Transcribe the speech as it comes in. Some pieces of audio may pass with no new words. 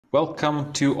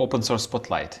Welcome to Open Source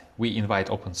Spotlight. We invite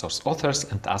open source authors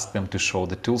and ask them to show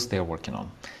the tools they are working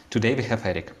on. Today we have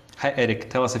Eric. Hi Eric,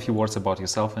 tell us a few words about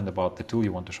yourself and about the tool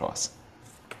you want to show us.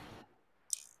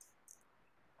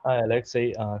 Hi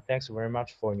Alexei, thanks very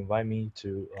much for inviting me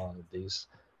to this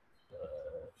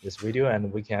video,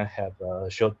 and we can have a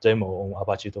short demo on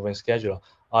Apache DolphinScheduler.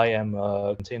 I am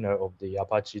a container of the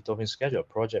Apache DolphinScheduler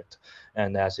project,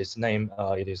 and as its name,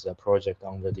 it is a project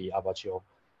under the Apache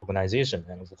organization,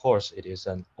 and of course, it is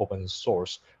an open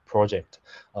source project.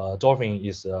 Dolphin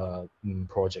is a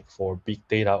project for big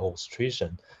data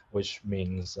orchestration, which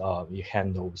means it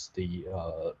handles the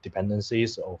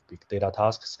dependencies of big data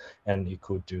tasks, and it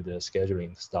could do the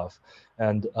scheduling stuff.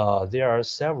 And there are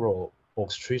several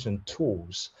orchestration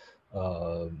tools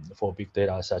for big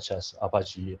data, such as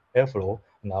Apache Airflow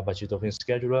and Apache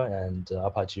DolphinScheduler and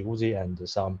Apache Uzi, and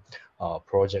some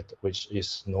project which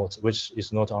is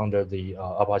not under the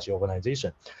Apache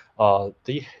organization.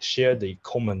 They share the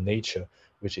common nature,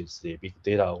 which is the big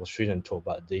data orchestration tool,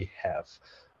 but they have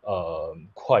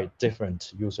quite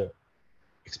different user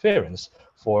experience.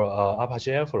 For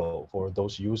Apache Airflow, for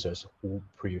those users who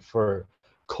prefer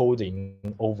coding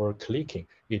over clicking,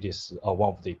 it is one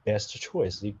of the best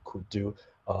choice. It could do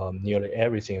nearly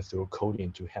everything through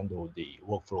coding to handle the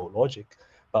workflow logic.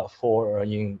 But for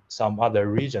in some other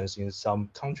regions, in some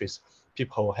countries,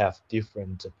 people have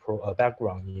different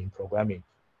background in programming.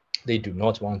 They do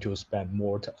not want to spend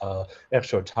more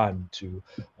extra time to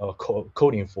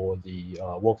coding for the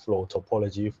workflow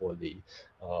topology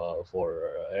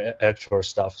for actual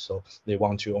stuff. So they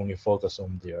want to only focus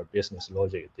on their business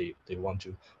logic. They want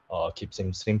to keep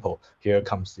things simple. Here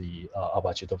comes the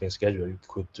Apache DolphinScheduler. You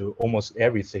could do almost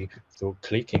everything through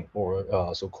clicking or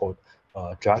so-called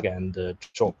drag and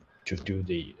drop to build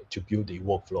the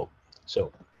workflow.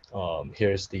 So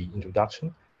here's the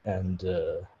introduction, and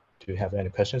do you have any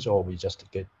questions, or we just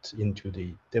get into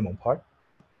the demo part?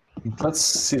 Let's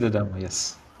see the demo,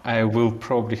 yes. I will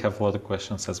probably have a lot of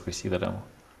questions as we see the demo.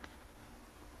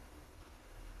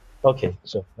 Okay,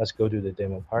 so let's go to the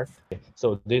demo part. Okay,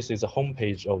 so this is a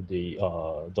homepage of the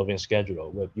Dolphin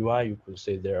Scheduler web UI. You could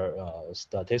see there are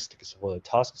statistics for the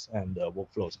tasks and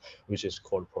workflows, which is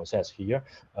called process here.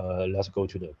 Let's go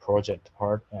to the project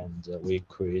part, and we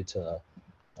create a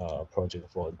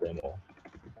project for demo.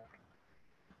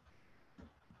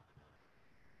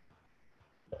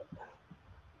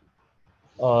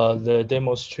 The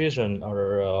demonstration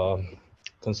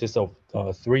consists of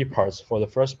three parts. For the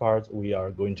first part, we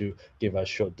are going to give a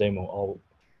short demo of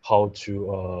how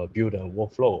to build a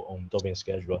workflow on Dolphin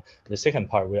Scheduler. The second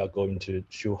part, we are going to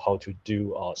show how to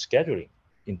do scheduling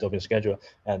in Dolphin Scheduler.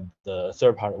 And the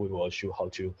third part, we will show how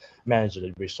to manage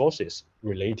the resources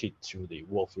related to the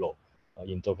workflow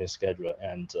in Dolphin Scheduler.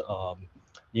 And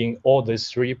in all these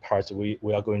three parts, we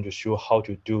are going to show how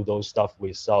to do those stuff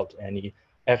without any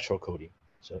actual coding.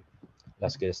 So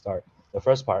let's get started. The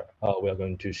first part, we are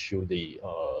going to show the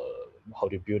how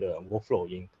to build a workflow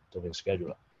in Dolphin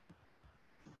Scheduler.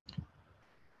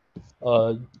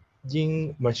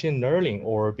 In machine learning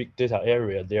or big data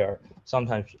area, there are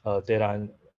sometimes data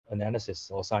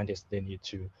analysis or scientists, they need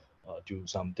to do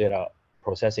some data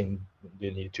processing.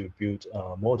 They need to build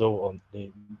a model, or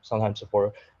sometimes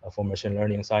for machine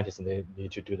learning scientists, they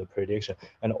need to do the prediction.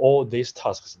 And all these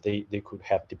tasks, they could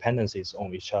have dependencies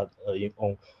on each other,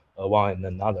 on one and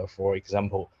another. For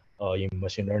example, in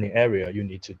machine learning area, you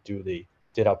need to do the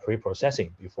data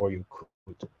pre-processing before you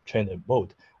could train the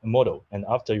model. And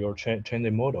after you train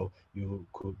the model, you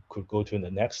could go to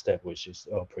the next step, which is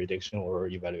prediction or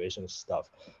evaluation stuff.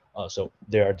 So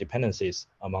there are dependencies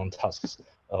among tasks.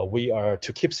 We are,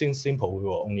 to keep things simple, we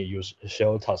will only use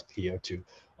shell task here to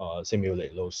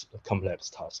simulate those complex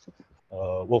tasks.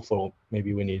 Workflow,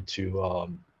 maybe we need to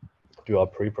do a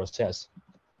pre-process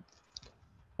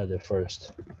at the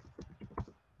first.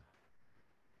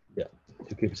 Yeah,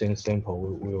 to keep things simple,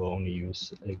 we will only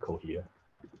use echo here.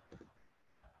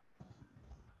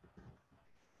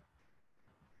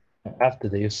 After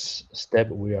this step,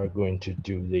 we are going to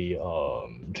do the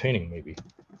training, maybe.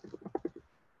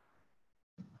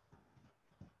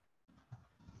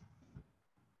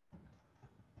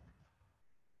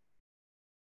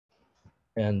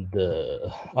 And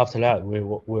after that,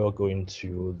 we are going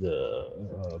to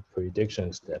the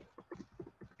prediction step.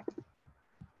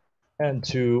 And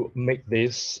to make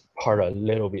this part a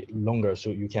little bit longer, so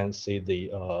you can see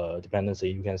the dependency,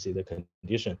 you can see the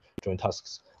condition during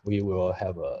tasks, we will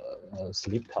have a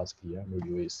sleep task here.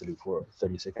 Maybe we sleep for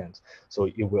 30 seconds. So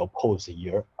it will pause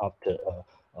here after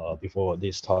before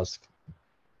this task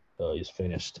is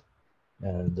finished.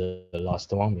 And the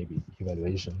last one, maybe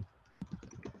evaluation.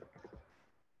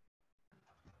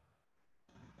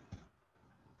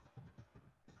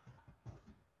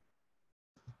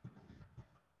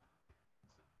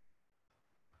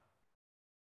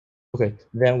 Okay,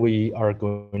 then we are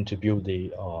going to build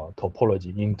the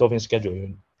topology. In Dolphin Scheduler,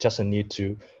 you just need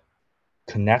to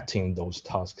connecting those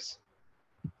tasks,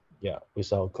 yeah,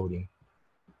 without coding.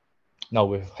 Now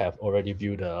we have already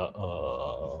built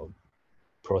a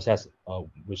process,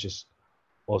 which is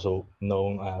also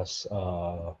known as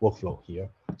workflow here.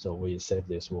 So we save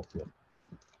this workflow.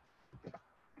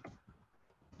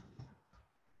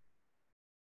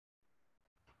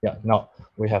 Yeah, now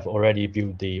we have already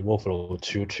built the workflow.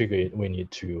 To trigger it, we need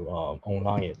to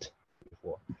online it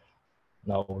before.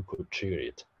 Now we could trigger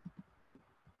it.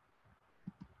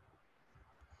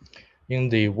 In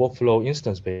the workflow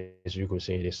instance page, you could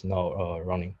see it is now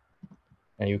running.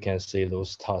 And you can see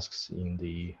those tasks in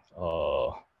the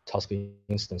task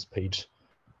instance page.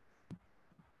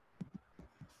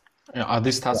 Are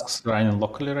these tasks running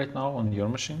locally right now on your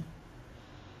machine?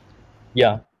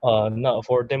 Yeah, no,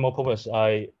 for demo purpose,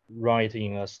 I run it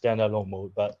in a standalone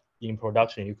mode, but in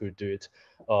production, you could do it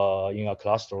in a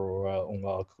cluster or on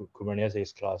a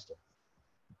Kubernetes cluster.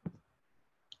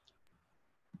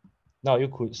 Now you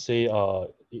could see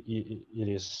it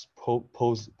is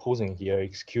posing here,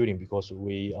 executing, because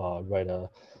we write a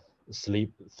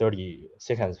sleep 30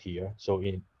 seconds here, so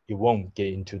it won't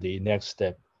get into the next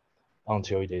step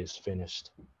until it is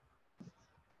finished.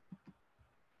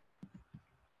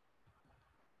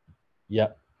 Yeah,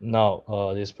 now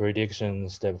this prediction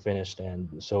step finished,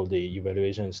 and so the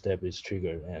evaluation step is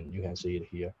triggered, and you can see it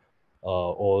here.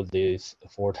 All these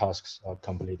 4 tasks are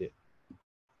completed.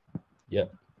 Yeah,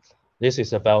 this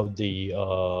is about the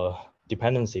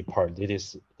dependency part.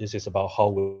 This is about how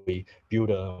we build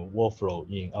a workflow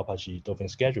in Apache Dolphin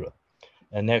Scheduler.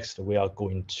 And next, we are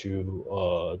going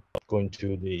to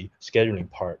the scheduling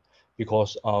part,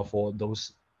 because for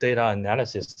those data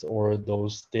analysis or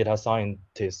those data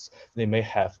scientists, they may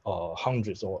have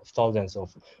hundreds or thousands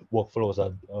of workflows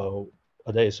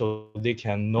a day, so they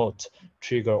cannot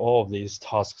trigger all of these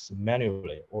tasks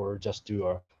manually or just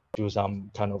do some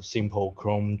kind of simple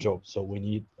Chrome job. So we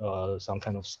need some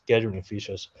kind of scheduling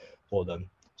features for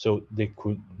them, so they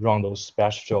could run those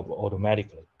batch jobs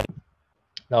automatically.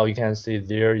 Now you can see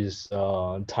there is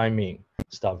timing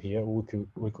stuff here. We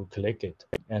could click it,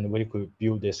 and we could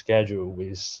build a schedule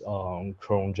with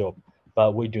cron job.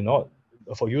 But we do not,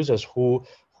 for users who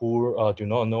do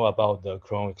not know about the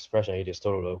cron expression, it is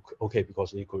totally okay,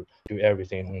 because it could do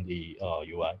everything on the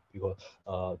UI. Because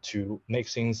to make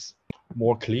things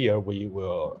more clear, we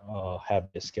will have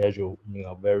the schedule in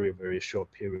a very short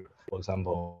period. For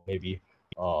example, maybe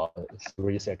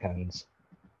 3 seconds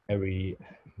every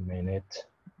minute,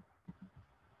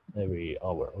 every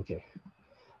hour. Okay,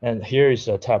 and here is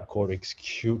a tab called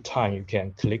execute time. You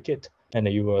can click it, and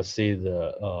you will see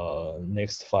the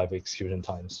next 5 execution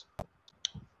times.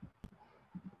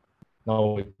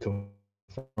 Now we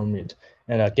confirm it,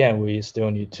 and again we still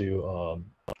need to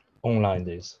online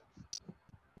this.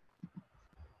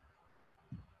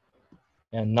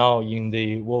 And now in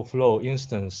the workflow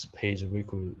instance page, we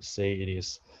could say it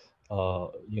is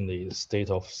in the state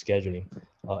of scheduling,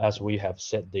 as we have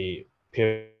set the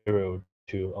period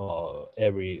to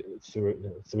every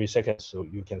 3 seconds, so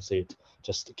you can see it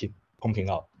just keep pumping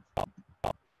up.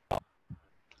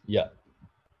 Yeah.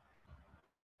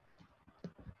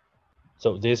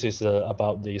 So this is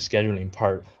about the scheduling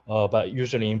part, but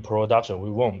usually in production we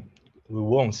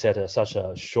won't set such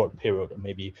a short period.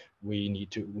 Maybe we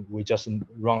just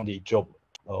run the job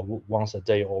once a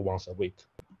day or once a week.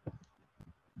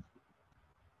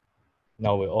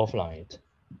 Now we offline it.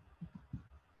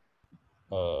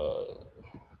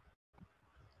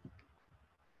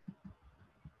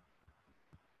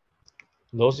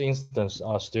 Those instances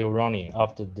are still running.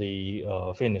 After they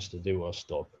finished, they will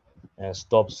stop and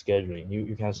stop scheduling.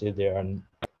 You can see there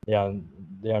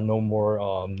are no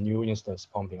more new instances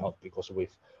pumping out, because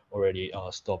we've already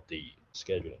stopped the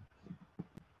scheduling.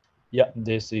 Yeah,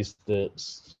 this is the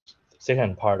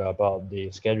second part about the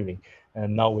scheduling.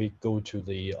 And now we go to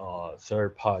the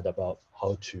third part about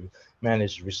how to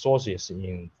manage resources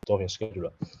in Dolphin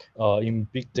Scheduler. In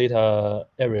big data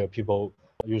area, people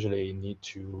usually need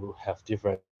to have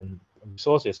different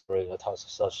resources for the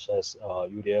tasks, such as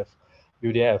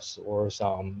UDFs or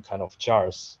some kind of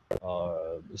jars,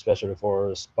 especially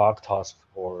for Spark task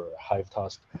or Hive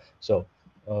task. So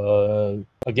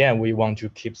again, we want to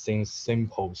keep things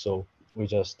simple, so we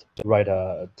just write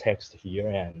a text here,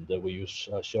 and we use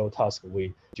show task.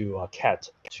 We do a cat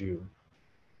to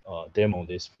demo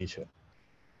this feature.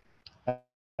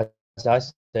 As I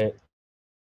said,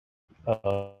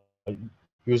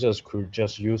 users could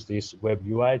just use this web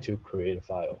UI to create a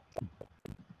file.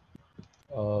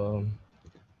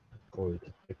 Call it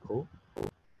echo.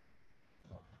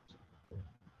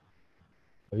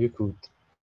 you could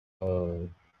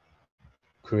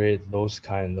create those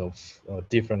kind of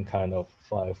different kind of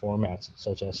file formats,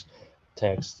 such as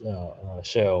text,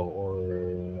 shell,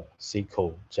 or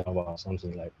SQL, Java,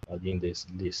 something like in this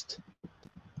list.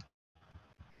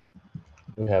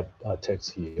 We have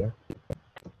text here.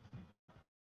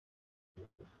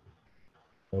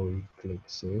 So we click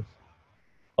save.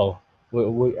 Oh,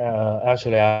 we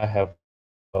actually I have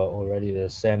already the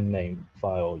same name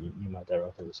file in my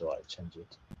directory, so I change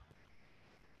it.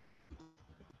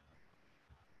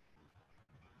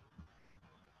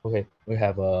 Okay, we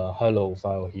have a hello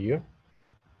file here.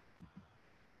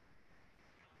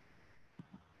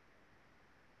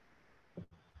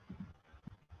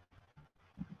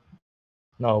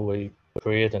 Now we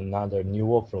create another new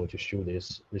workflow to show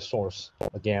this resource.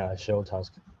 Again, a shell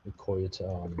task. We call it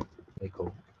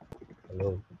echo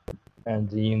hello.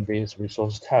 And in this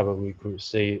resource tab, we could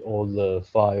see all the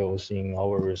files in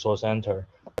our resource center.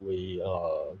 We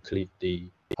click the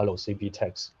hello CP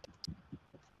text.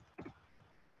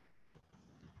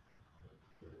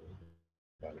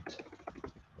 Right,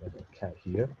 add a cat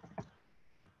here.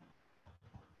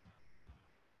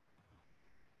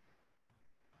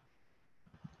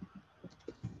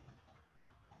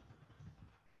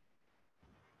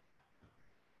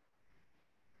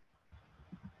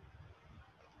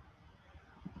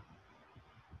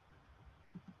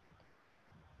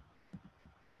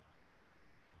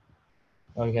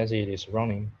 Now you can see it is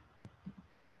running,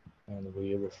 and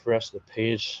we refresh the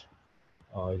page.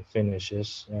 It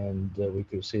finishes, and we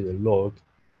could see the log.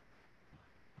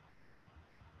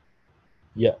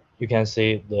 Yeah, you can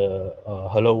see the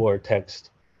hello world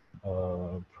text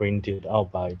printed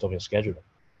out by Dolphin Scheduler.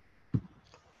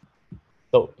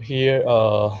 So here,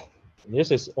 this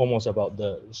is almost about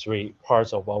the 3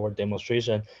 parts of our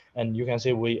demonstration, and you can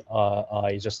see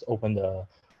I just opened the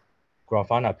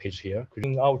Grafana page here.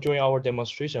 During our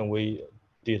demonstration, we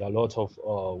did a lot of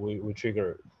we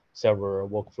triggered several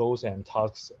workflows and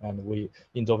tasks, and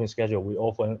in Dolphin Scheduler we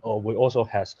also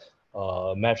has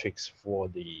metrics for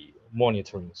the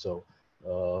monitoring. So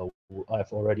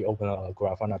I've already opened a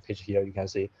Grafana page here. You can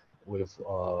see we've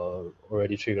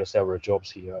already triggered several jobs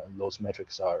here, and those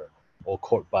metrics are all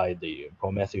caught by the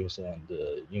Prometheus and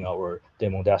in our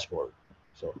demo dashboard.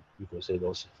 So you can see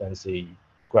those fancy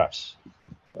graphs.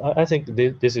 I think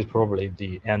this is probably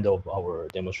the end of our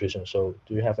demonstration. So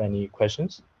do you have any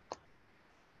questions?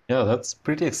 Yeah, that's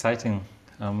pretty exciting.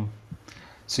 So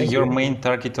Thank your you. main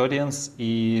target audience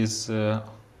is, so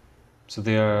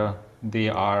they are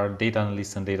data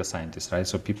analysts and data scientists, right?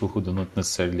 So people who do not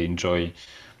necessarily enjoy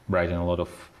writing a lot of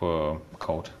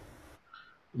code.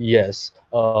 Yes,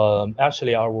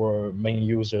 actually our main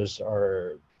users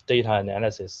are data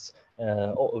analysts.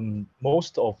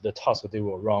 Most of the tasks they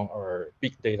will run are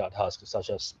big data tasks such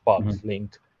as Spark,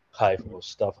 Flink, Hive or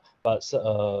stuff. But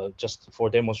just for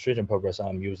demonstration purpose,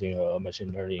 I'm using a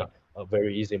machine learning, a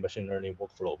very easy machine learning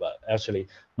workflow. But actually,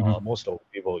 most of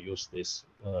people use this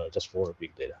just for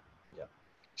big data. Yeah.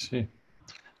 See,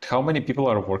 how many people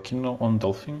are working on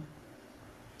Dolphin?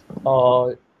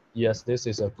 Yes, this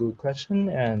is a good question,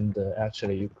 and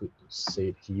actually you could see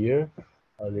it here.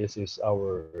 This is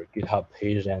our GitHub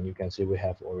page, and you can see we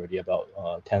have already about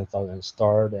 10,000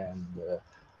 start, and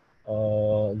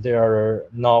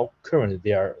currently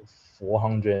there are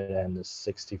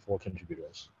 464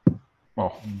 contributors.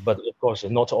 Oh. But of course,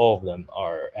 not all of them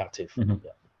are active.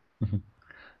 Yeah.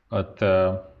 But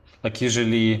like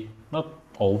usually, not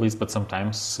always, but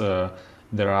sometimes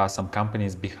there are some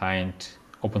companies behind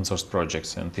open source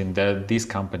projects, and in these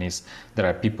companies there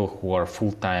are people who are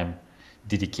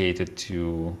dedicated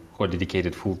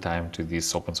full-time to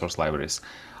these open source libraries.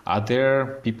 Are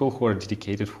there people who are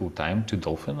dedicated full-time to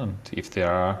Dolphin, and if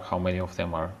there are, how many of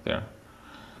them are there?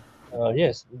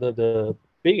 Yes, the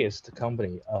biggest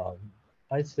company,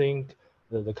 I think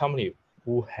the company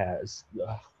who has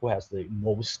the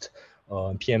most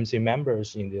PMC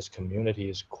members in this community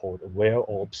is called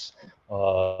AwareOps.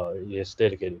 Is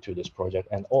dedicated to this project,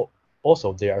 and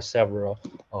also there are several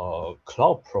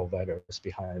cloud providers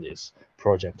behind this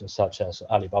project, such as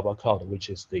Alibaba Cloud, which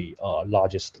is the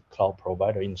largest cloud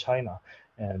provider in China,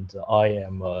 and I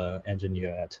am an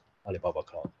engineer at Alibaba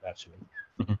Cloud actually.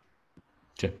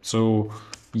 Okay, so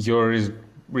your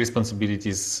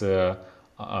responsibilities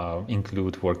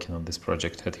include working on this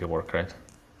project at your work, right?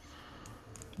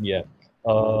 Yeah,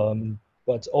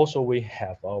 but also we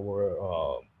have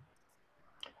our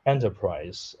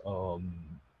enterprise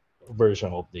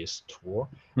version of this tool.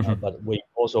 But we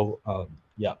also,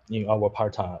 in our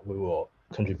part time, we will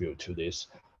contribute to this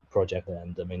project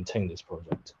and maintain this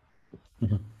project.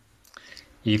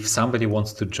 If somebody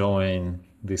wants to join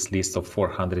this list of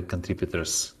 400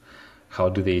 contributors, how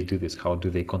do they do this? How do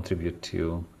they contribute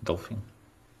to Dolphin?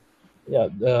 Yeah,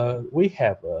 we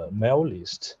have a mail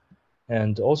list,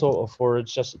 and also for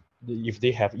just if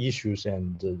they have issues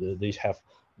and they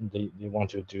want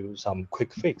to do some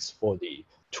quick fix for the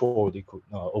tool, they could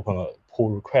open a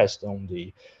pull request on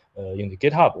the in the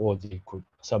GitHub, or they could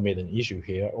submit an issue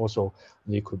here. Also,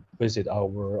 they could visit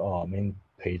our main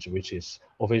page, which is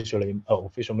official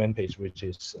main page, which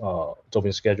is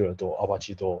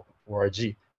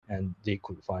dolphinscheduler.apache.org, and they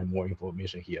could find more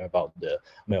information here about the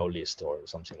mail list or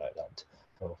something like that.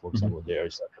 For example, there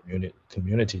is a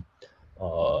community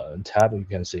tab. You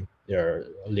can see there are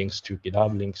links to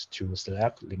GitHub, links to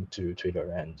Slack, link to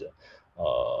Twitter, and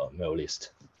mail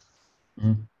list.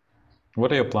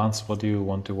 What are your plans? What do you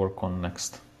want to work on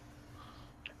next?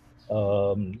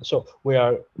 So we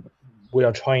are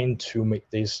trying to make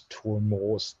this tool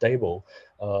more stable,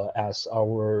 as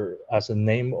the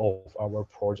name of our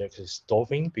project is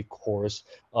Dolphin, because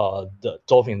the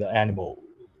dolphin, the animal,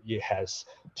 it has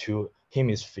two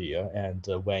hemisphere, and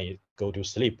when it go to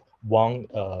sleep, one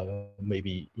may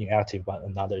be inactive but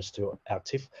another is still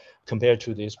active. Compared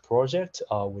to this project,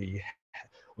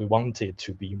 we want it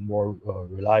to be more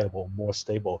reliable, more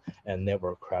stable, and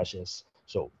never crashes.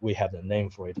 So we have the name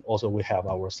for it. Also, we have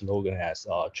our slogan as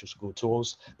choose good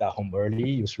tools, that home early,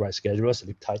 use right scheduler,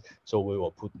 sleep tight. So we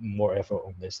will put more effort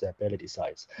on the stability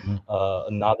side.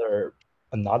 Another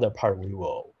part we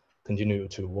will continue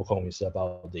to work on is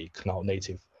about the cloud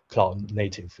native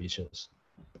features.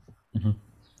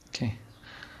 Okay.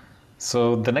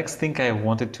 So the next thing I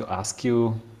wanted to ask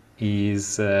you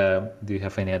is, do you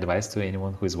have any advice to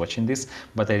anyone who is watching this?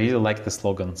 But I really like the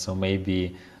slogan, so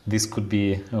maybe this could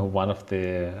be one of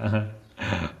the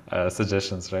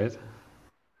suggestions, right?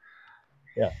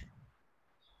 Yeah.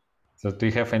 So do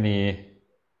you have any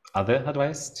other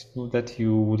advice that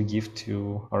you would give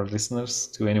to our listeners,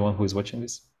 to anyone who is watching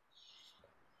this?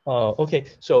 Okay,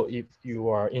 so if you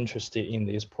are interested in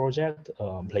this project,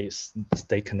 please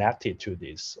stay connected to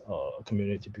this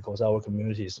community, because our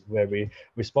community is very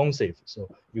responsive. So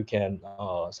you can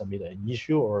submit an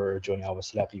issue or join our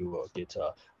Slack. You will get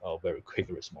a very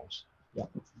quick response. Yeah.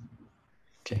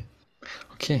 Okay.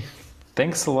 Okay.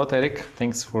 Thanks a lot, Eric.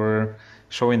 Thanks for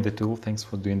showing the tool. Thanks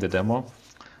for doing the demo.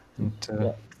 And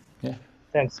Yeah. yeah.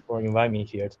 Thanks for inviting me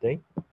here today.